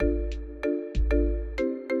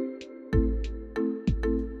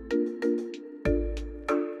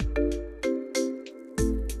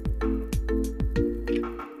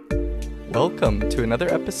Welcome to another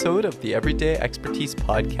episode of the Everyday Expertise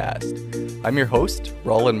Podcast. I'm your host,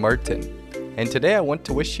 Roland Martin, and today I want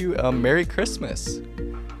to wish you a Merry Christmas.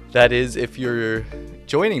 That is, if you're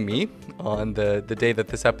joining me on the day that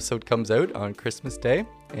this episode comes out on Christmas Day,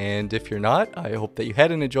 and if you're not, I hope that you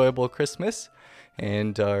had an enjoyable Christmas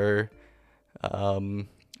and are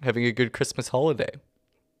having a good Christmas holiday.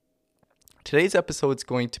 Today's episode is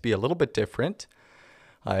going to be a little bit different.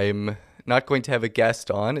 I'm not going to have a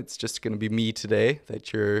guest on. It's just going to be me today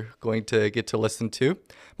that you're going to get to listen to.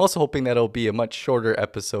 I'm also hoping that it'll be a much shorter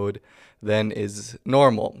episode than is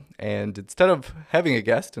normal. And instead of having a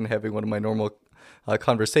guest and having one of my normal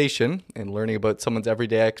conversation and learning about someone's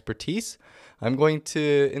everyday expertise, I'm going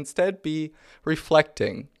to instead be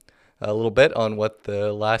reflecting a little bit on what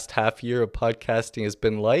the last half year of podcasting has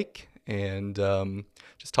been like, and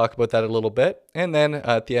just talk about that a little bit. And then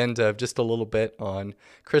at the end, just a little bit on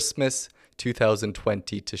Christmas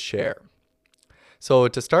 2020 to share. So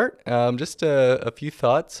to start, just a few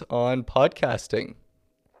thoughts on podcasting.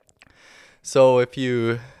 So if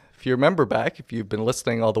you remember back, if you've been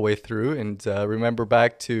listening all the way through and remember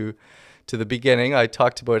back to the beginning, I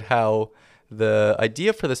talked about how the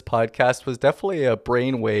idea for this podcast was definitely a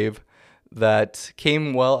brainwave that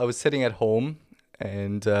came while I was sitting at home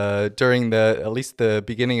and during at least the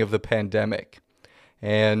beginning of the pandemic.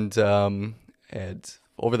 And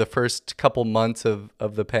over the first couple months of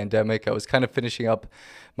the pandemic, I was kind of finishing up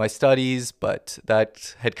my studies, but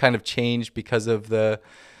that had kind of changed because of the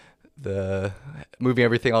moving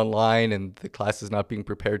everything online and the classes not being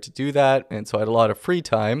prepared to do that. And so I had a lot of free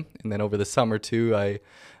time. And then over the summer too, I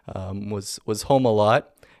was home a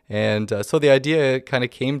lot. And so the idea kind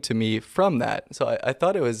of came to me from that. So I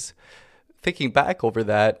thought it was, thinking back over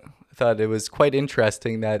that, I thought it was quite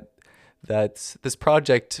interesting that this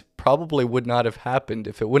project probably would not have happened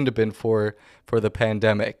if it wouldn't have been for the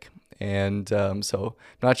pandemic. And so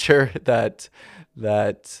I'm not sure that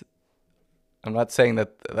I'm not saying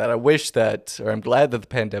that I wish that, or I'm glad that the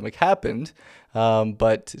pandemic happened,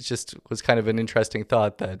 but it just was kind of an interesting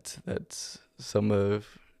thought that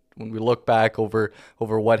when we look back over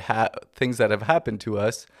what things that have happened to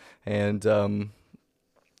us, and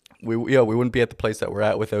we wouldn't be at the place that we're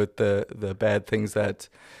at without the bad things that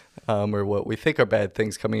or what we think are bad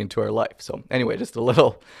things coming into our life. So anyway, just a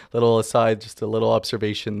little aside, just a little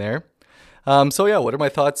observation there. So yeah, what are my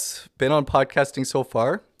thoughts been on podcasting so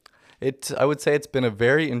far? I would say it's been a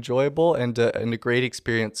very enjoyable and a great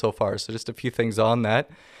experience so far. So just a few things on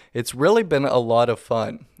that. It's really been a lot of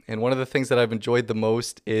fun. And one of the things that I've enjoyed the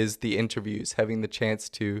most is the interviews, having the chance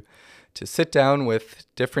to sit down with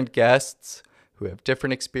different guests who have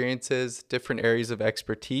different experiences, different areas of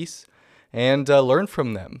expertise, and learn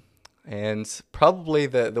from them. And probably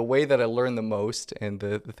the way that I learn the most and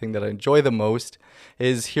the thing that I enjoy the most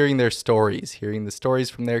is hearing their stories, hearing the stories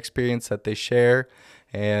from their experience that they share.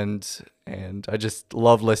 And I just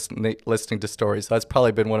love listening to stories. So that's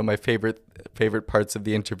probably been one of my favorite parts of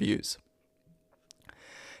the interviews.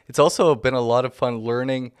 It's also been a lot of fun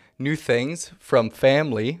learning new things from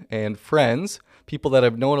family and friends, people that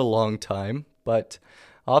I've known a long time, but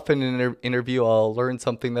often in an interview I'll learn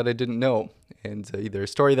something that I didn't know, and either a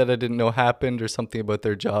story that I didn't know happened or something about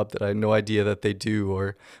their job that I had no idea that they do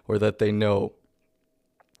or that they know.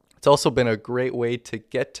 It's also been a great way to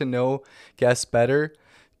get to know guests better,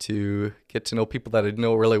 to get to know people that I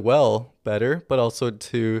know really well better, but also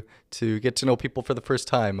to get to know people for the first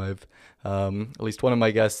time. I've at least one of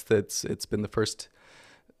my guests it's been the first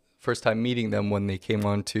time meeting them when they came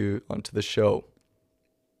onto the show.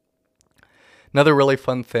 Another really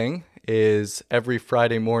fun thing is every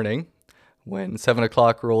Friday morning when 7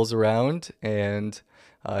 o'clock rolls around, and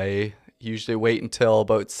I usually wait until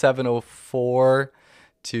about 7:04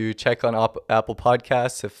 to check on Apple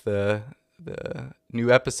Podcasts if the new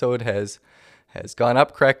episode has gone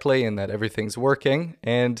up correctly and that everything's working.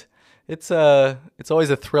 And it's always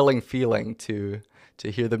a thrilling feeling to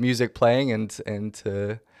hear the music playing and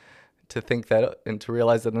to think that and to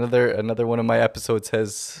realize that another one of my episodes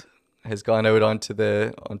has gone out onto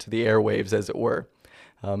the airwaves, as it were.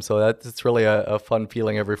 So that's really a fun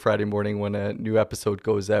feeling every Friday morning when a new episode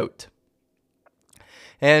goes out.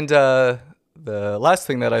 And the last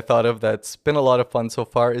thing that I thought of that's been a lot of fun so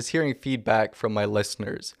far is hearing feedback from my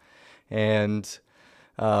listeners. And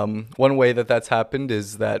one way that's happened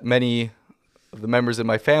is that many of the members of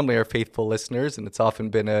my family are faithful listeners, and it's often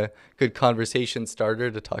been a good conversation starter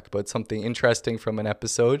to talk about something interesting from an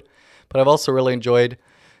episode. But I've also really enjoyed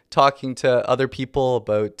talking to other people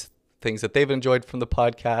about things that they've enjoyed from the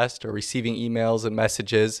podcast, or receiving emails and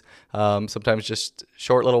messages, sometimes just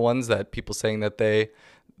short little ones that people saying that they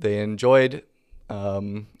enjoyed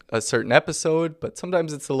a certain episode, but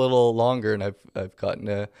sometimes it's a little longer, and I've gotten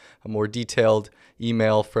a more detailed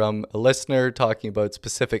email from a listener talking about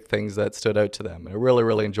specific things that stood out to them. And I really,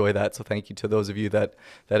 really enjoy that. So thank you to those of you that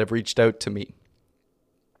have reached out to me.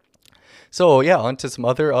 So yeah, on to some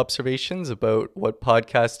other observations about what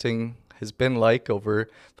podcasting has been like over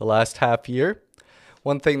the last half year.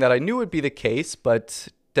 One thing that I knew would be the case, but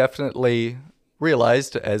definitely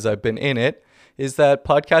realized as I've been in it, is that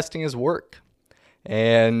podcasting is work.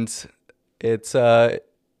 And it's I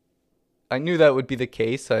knew that would be the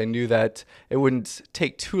case. I knew that it wouldn't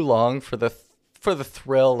take too long for the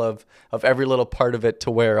thrill of every little part of it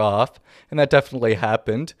to wear off, and that definitely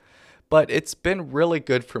happened. But it's been really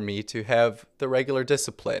good for me to have the regular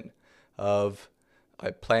discipline of,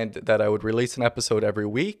 I planned that I would release an episode every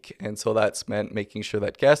week, and so that's meant making sure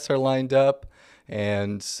that guests are lined up,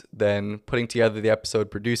 and then putting together the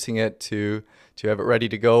episode, producing it to have it ready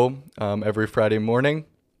to go every Friday morning.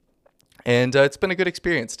 And it's been a good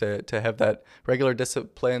experience to have that regular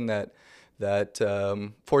discipline,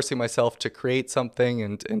 that forcing myself to create something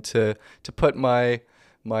and to put my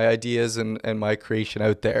ideas and my creation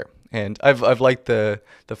out there. And I've liked the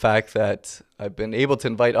fact that I've been able to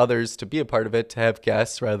invite others to be a part of it, to have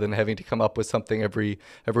guests rather than having to come up with something every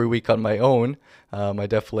week on my own. I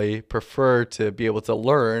definitely prefer to be able to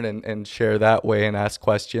learn and share that way and ask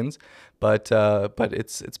questions. But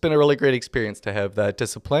it's been a really great experience to have that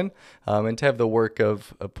discipline and to have the work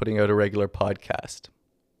of putting out a regular podcast.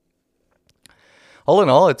 All in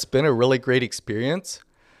all, it's been a really great experience.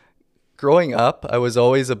 Growing up, I was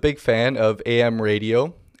always a big fan of AM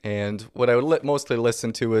radio. And what I would mostly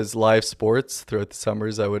listen to is live sports. Throughout the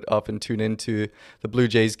summers, I would often tune into the Blue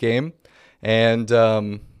Jays game. And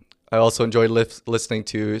I also enjoyed listening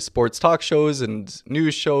to sports talk shows and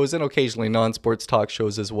news shows and occasionally non-sports talk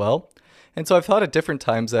shows as well. And so I've thought at different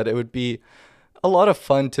times that it would be a lot of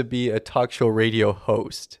fun to be a talk show radio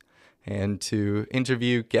host and to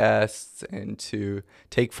interview guests and to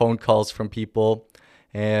take phone calls from people.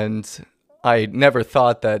 And I never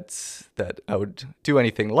thought that I would do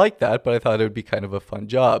anything like that, but I thought it would be kind of a fun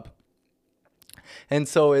job. And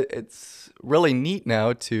so it's really neat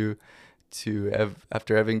now to have,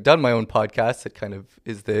 after having done my own podcast, that kind of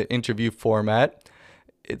is the interview format.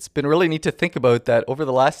 It's been really neat to think about that over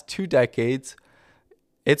the last 2 decades,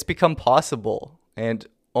 it's become possible and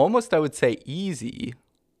almost, I would say, easy,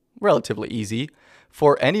 relatively easy,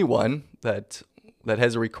 for anyone that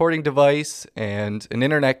has a recording device and an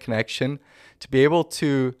internet connection to be able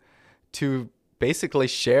to basically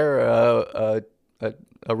share a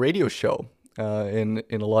radio show. In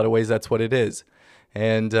a lot of ways, that's what it is,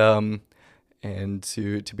 and to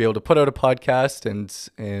be able to put out a podcast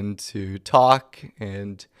and to talk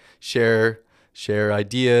and share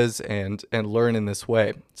ideas and learn in this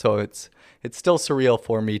way. So it's still surreal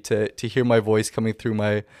for me to hear my voice coming through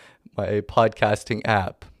my podcasting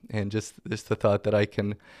app. And just the thought that I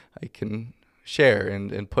can share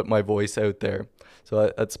and put my voice out there.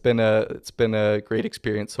 So it's been a great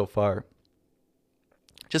experience so far.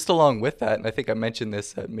 Just along with that, and I think I mentioned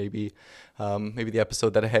this at maybe the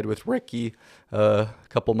episode that I had with Ricky a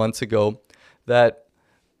couple months ago, that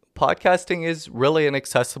podcasting is really an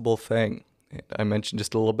accessible thing. I mentioned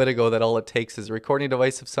just a little bit ago that all it takes is a recording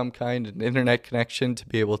device of some kind, an internet connection to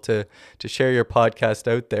be able to share your podcast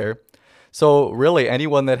out there. So really,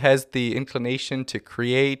 anyone that has the inclination to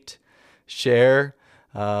create, share,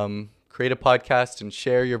 create a podcast and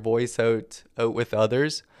share your voice out with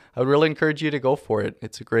others, I would really encourage you to go for it.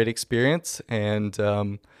 It's a great experience, and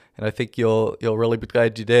I think you'll really be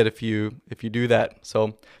glad you did if you do that. So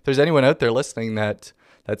if there's anyone out there listening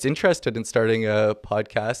that's interested in starting a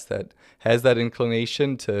podcast, that has that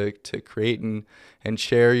inclination to create and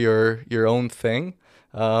share your own thing,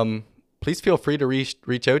 please feel free to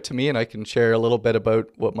reach out to me, and I can share a little bit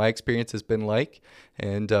about what my experience has been like.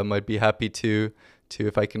 And I'd be happy to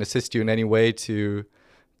if I can assist you in any way to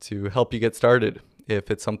help you get started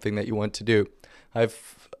if it's something that you want to do. I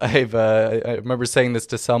remember saying this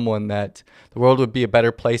to someone, that the world would be a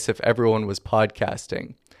better place if everyone was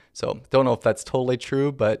podcasting. So don't know if that's totally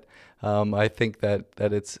true, but I think that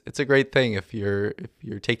it's a great thing if you're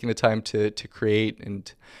taking the time to create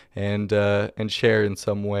and share in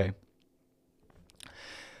some way.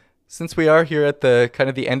 Since we are here at the kind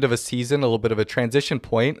of the end of a season, a little bit of a transition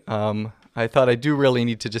point, I thought I do really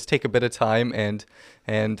need to just take a bit of time and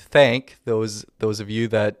thank those of you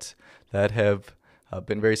that have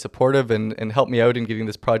been very supportive and helped me out in getting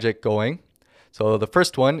this project going. So the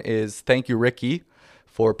first one is thank you, Ricky,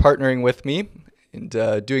 for partnering with me and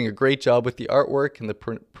doing a great job with the artwork and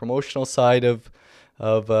the promotional side of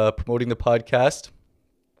promoting the podcast.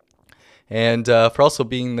 and for also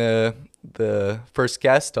being the first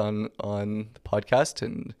guest on the podcast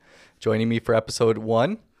and joining me for episode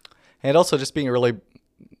 1, and also just being a really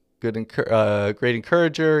good, great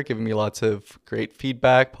encourager, giving me lots of great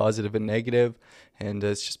feedback, positive and negative, and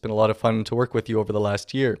it's just been a lot of fun to work with you over the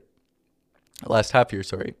last half year,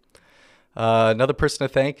 sorry. Another person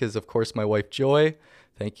to thank is, of course, my wife, Joy.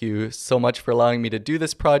 Thank you so much for allowing me to do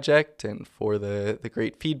this project and for the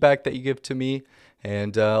great feedback that you give to me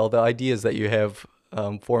and all the ideas that you have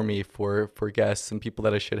for me for guests and people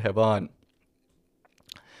that I should have on.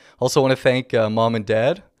 Also want to thank Mom and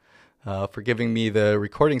Dad for giving me the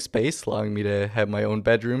recording space, allowing me to have my own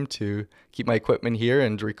bedroom to keep my equipment here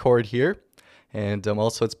and record here. And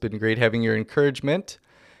also it's been great having your encouragement,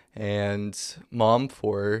 and Mom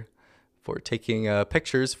for taking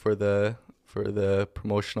pictures for the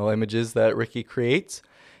promotional images that Ricky creates,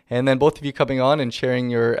 and then both of you coming on and sharing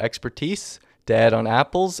your expertise, Dad on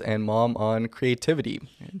apples and Mom on creativity,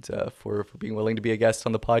 and for being willing to be a guest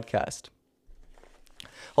on the podcast.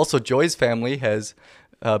 Also, Joy's family has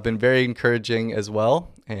been very encouraging as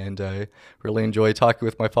well, and I really enjoy talking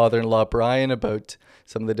with my father-in-law Brian about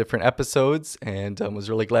some of the different episodes, and was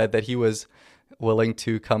really glad that he was willing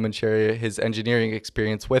to come and share his engineering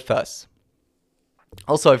experience with us.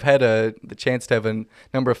 Also, I've had the chance to have a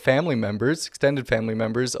number of family members, extended family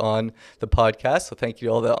members, on the podcast. So thank you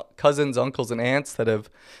to all the cousins, uncles, and aunts that have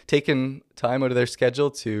taken time out of their schedule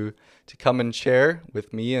to come and share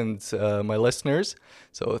with me and my listeners.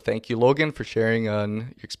 So thank you, Logan, for sharing on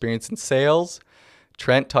your experience in sales.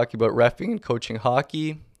 Trent talking about reffing and coaching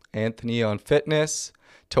hockey. Anthony on fitness.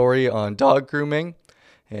 Tori on dog grooming.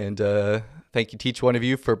 And thank you to each one of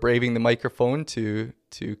you for braving the microphone to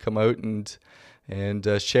come out and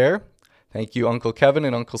share. Thank you, Uncle Kevin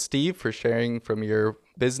and Uncle Steve, for sharing from your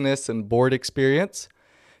business and board experience.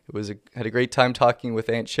 Had a great time talking with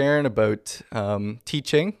Aunt Sharon about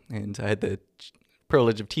teaching, and I had the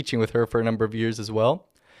privilege of teaching with her for a number of years as well.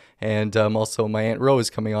 And also my Aunt Rose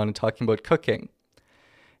coming on and talking about cooking.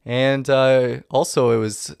 And also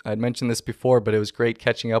I'd mentioned this before, but it was great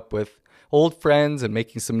catching up with old friends and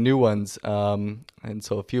making some new ones. And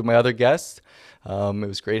so a few of my other guests, it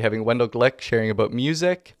was great having Wendell Glick sharing about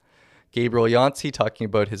music, Gabriel Yancey talking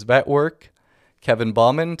about his vet work, Kevin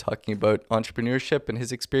Bauman talking about entrepreneurship and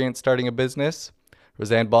his experience starting a business,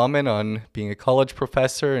 Roseanne Bauman on being a college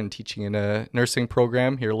professor and teaching in a nursing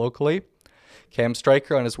program here locally, Cam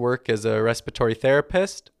Stryker on his work as a respiratory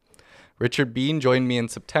therapist. Richard Bean joined me in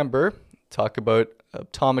September, talk about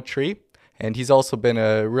optometry, and he's also been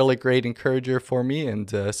a really great encourager for me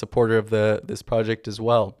and a supporter of this project as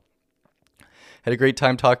well. Had a great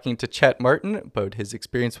time talking to Chet Martin about his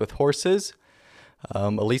experience with horses.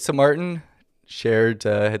 Elisa Martin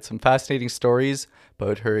had some fascinating stories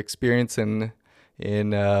about her experience in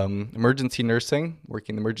emergency nursing,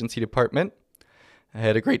 working in the emergency department. I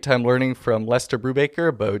had a great time learning from Lester Brubaker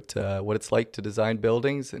about what it's like to design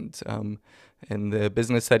buildings and the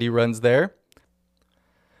business that he runs there.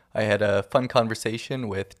 I had a fun conversation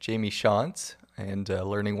with Jamie Shantz and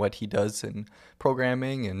learning what he does in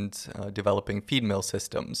programming and developing feed mill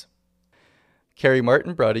systems. Kerry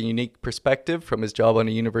Martin brought a unique perspective from his job on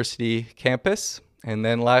a university campus. And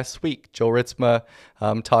then last week, Joe Ritzma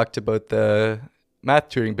talked about the math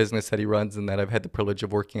tutoring business that he runs and that I've had the privilege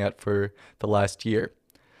of working at for the last year.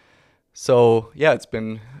 So yeah, it's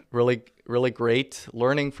been really, really great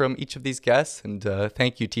learning from each of these guests. And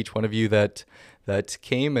thank you to each one of you that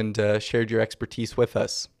came and shared your expertise with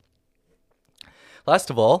us.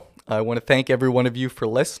 Last of all, I want to thank every one of you for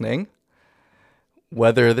listening.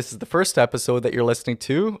 Whether this is the first episode that you're listening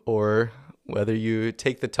to, or whether you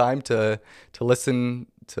take the time to listen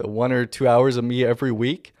to 1 or 2 hours of me every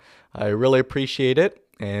week, I really appreciate it,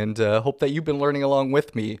 and hope that you've been learning along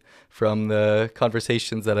with me from the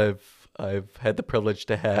conversations that I've had the privilege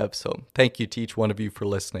to have. So thank you to each one of you for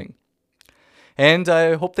listening. And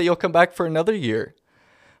I hope that you'll come back for another year.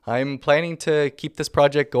 I'm planning to keep this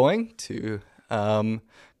project going, to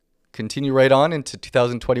continue right on into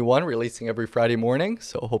 2021, releasing every Friday morning.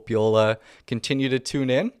 So hope you'll continue to tune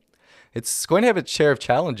in. It's going to have its share of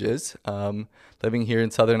challenges. Living here in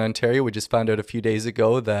Southern Ontario, we just found out a few days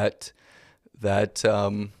ago that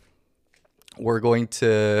we're going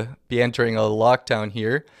to be entering a lockdown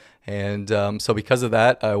here. And so because of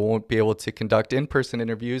that, I won't be able to conduct in-person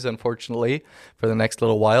interviews, unfortunately, for the next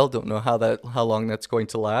little while. Don't know how long that's going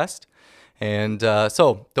to last. And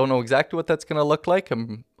so don't know exactly what that's going to look like.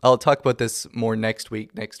 I'll talk about this more next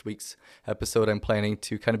week. Next week's episode, I'm planning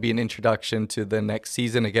to kind of be an introduction to the next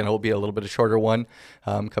season. Again, it will be a little bit of a shorter one,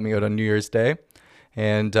 coming out on New Year's Day.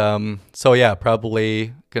 And so yeah,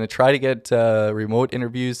 probably gonna try to get remote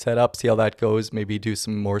interviews set up, see how that goes. Maybe do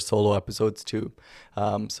some more solo episodes too.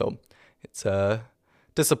 So it's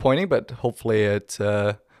disappointing, but hopefully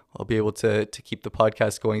I'll be able to keep the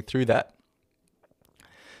podcast going through that.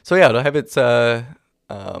 So yeah, it'll have its share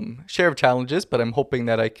of challenges, but I'm hoping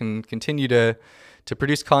that I can continue to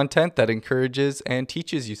produce content that encourages and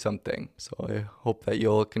teaches you something. So I hope that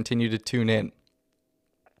you'll continue to tune in.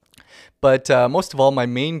 But most of all, my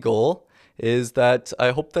main goal is that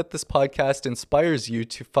I hope that this podcast inspires you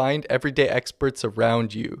to find everyday experts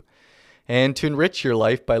around you and to enrich your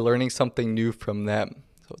life by learning something new from them.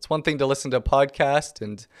 So it's one thing to listen to a podcast,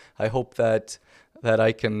 and I hope that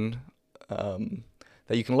I can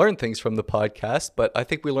that you can learn things from the podcast, but I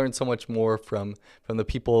think we learn so much more from the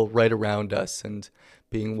people right around us, and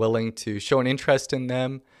being willing to show an interest in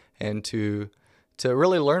them and to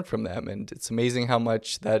really learn from them. And it's amazing how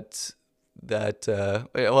much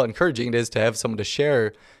encouraging it is to have someone to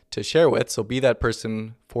share with. So be that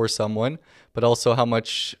person for someone, but also how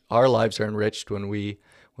much our lives are enriched when we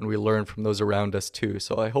learn from those around us too.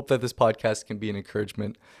 So I hope that this podcast can be an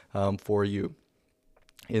encouragement for you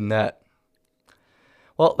in that.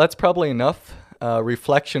 Well, that's probably enough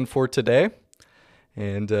reflection for today.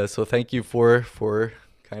 And so thank you for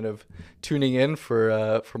kind of tuning in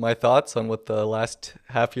for my thoughts on what the last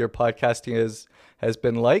half year podcasting has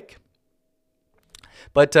been like.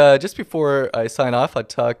 But just before I sign off,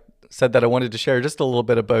 said that I wanted to share just a little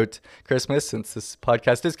bit about Christmas, since this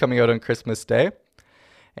podcast is coming out on Christmas Day.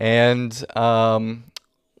 And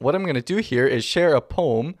what I'm going to do here is share a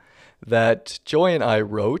poem that Joy and I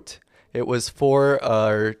wrote. It was for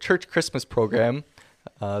our church Christmas program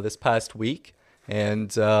this past week.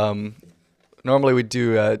 And normally we'd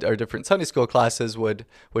do our different Sunday school classes would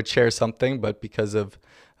share something, but because of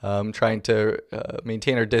trying to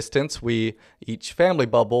maintain our distance, each family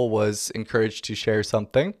bubble was encouraged to share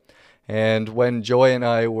something. And when Joy and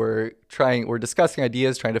I were discussing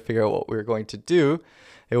ideas, trying to figure out what we were going to do,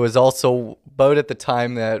 it was also about at the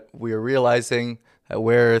time that we were realizing that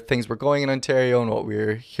where things were going in Ontario and what we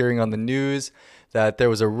were hearing on the news, that there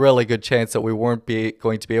was a really good chance that we weren't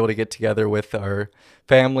going to be able to get together with our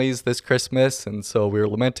families this Christmas. And so we were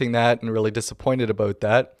lamenting that and really disappointed about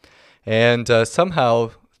that. And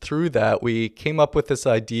somehow through that, we came up with this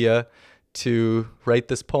idea to write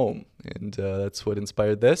this poem. And that's what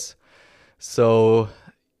inspired this. So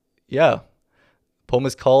yeah, the poem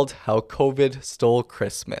is called How COVID Stole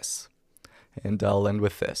Christmas. And I'll end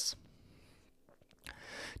with this.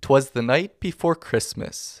 'Twas the night before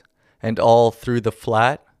Christmas, and all through the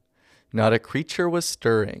flat, not a creature was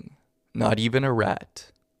stirring, not even a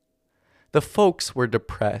rat. The folks were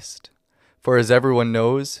depressed, for as everyone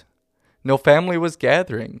knows, no family was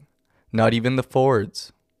gathering, not even the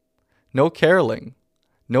Fords. No caroling,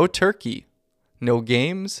 no turkey, no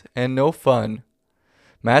games, and no fun.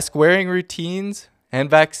 Mask-wearing routines and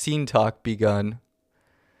vaccine talk begun.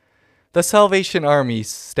 The Salvation Army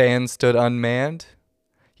stand stood unmanned.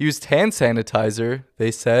 Used hand sanitizer, they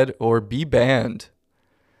said, or be banned.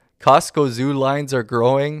 Costco zoo lines are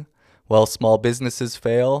growing while small businesses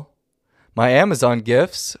fail. My Amazon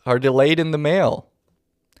gifts are delayed in the mail.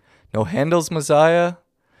 No Handel's Messiah,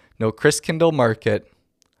 no Christkindl Market.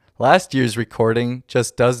 Last year's recording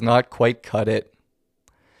just does not quite cut it.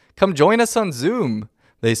 Come join us on Zoom,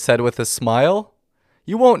 they said with a smile.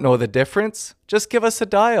 You won't know the difference, just give us a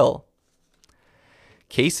dial.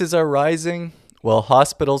 Cases are rising while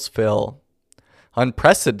hospitals fill.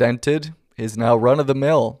 Unprecedented is now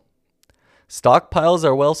run-of-the-mill. Stockpiles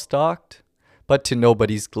are well stocked, but to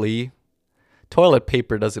nobody's glee. Toilet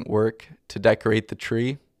paper doesn't work to decorate the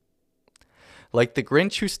tree. Like the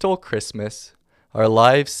Grinch who stole Christmas, our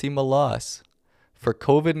lives seem a loss, for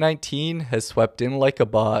COVID-19 has swept in like a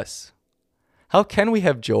boss. How can we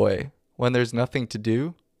have joy when there's nothing to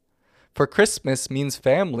do? For Christmas means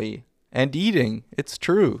family and eating, it's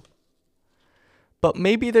true. But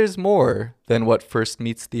maybe there's more than what first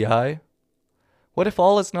meets the eye. What if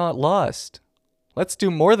all is not lost? Let's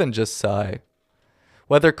do more than just sigh.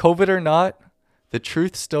 Whether COVID or not, the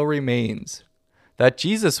truth still remains that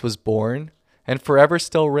Jesus was born and forever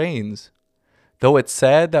still reigns. Though it's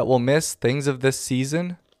sad that we'll miss things of this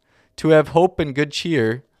season, to have hope and good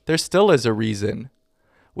cheer, there still is a reason.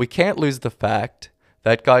 We can't lose the fact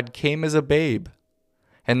that God came as a babe,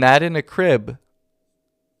 and that in a crib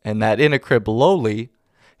lowly,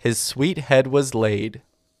 his sweet head was laid.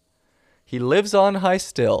 He lives on high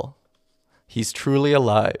still. He's truly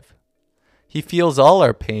alive. He feels all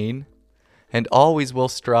our pain, and always will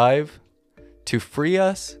strive to free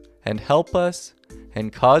us and help us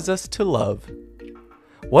and cause us to love.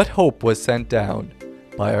 What hope was sent down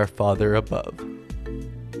by our Father above.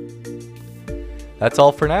 That's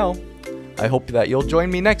all for now. I hope that you'll join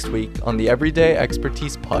me next week on the Everyday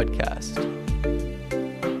Expertise Podcast.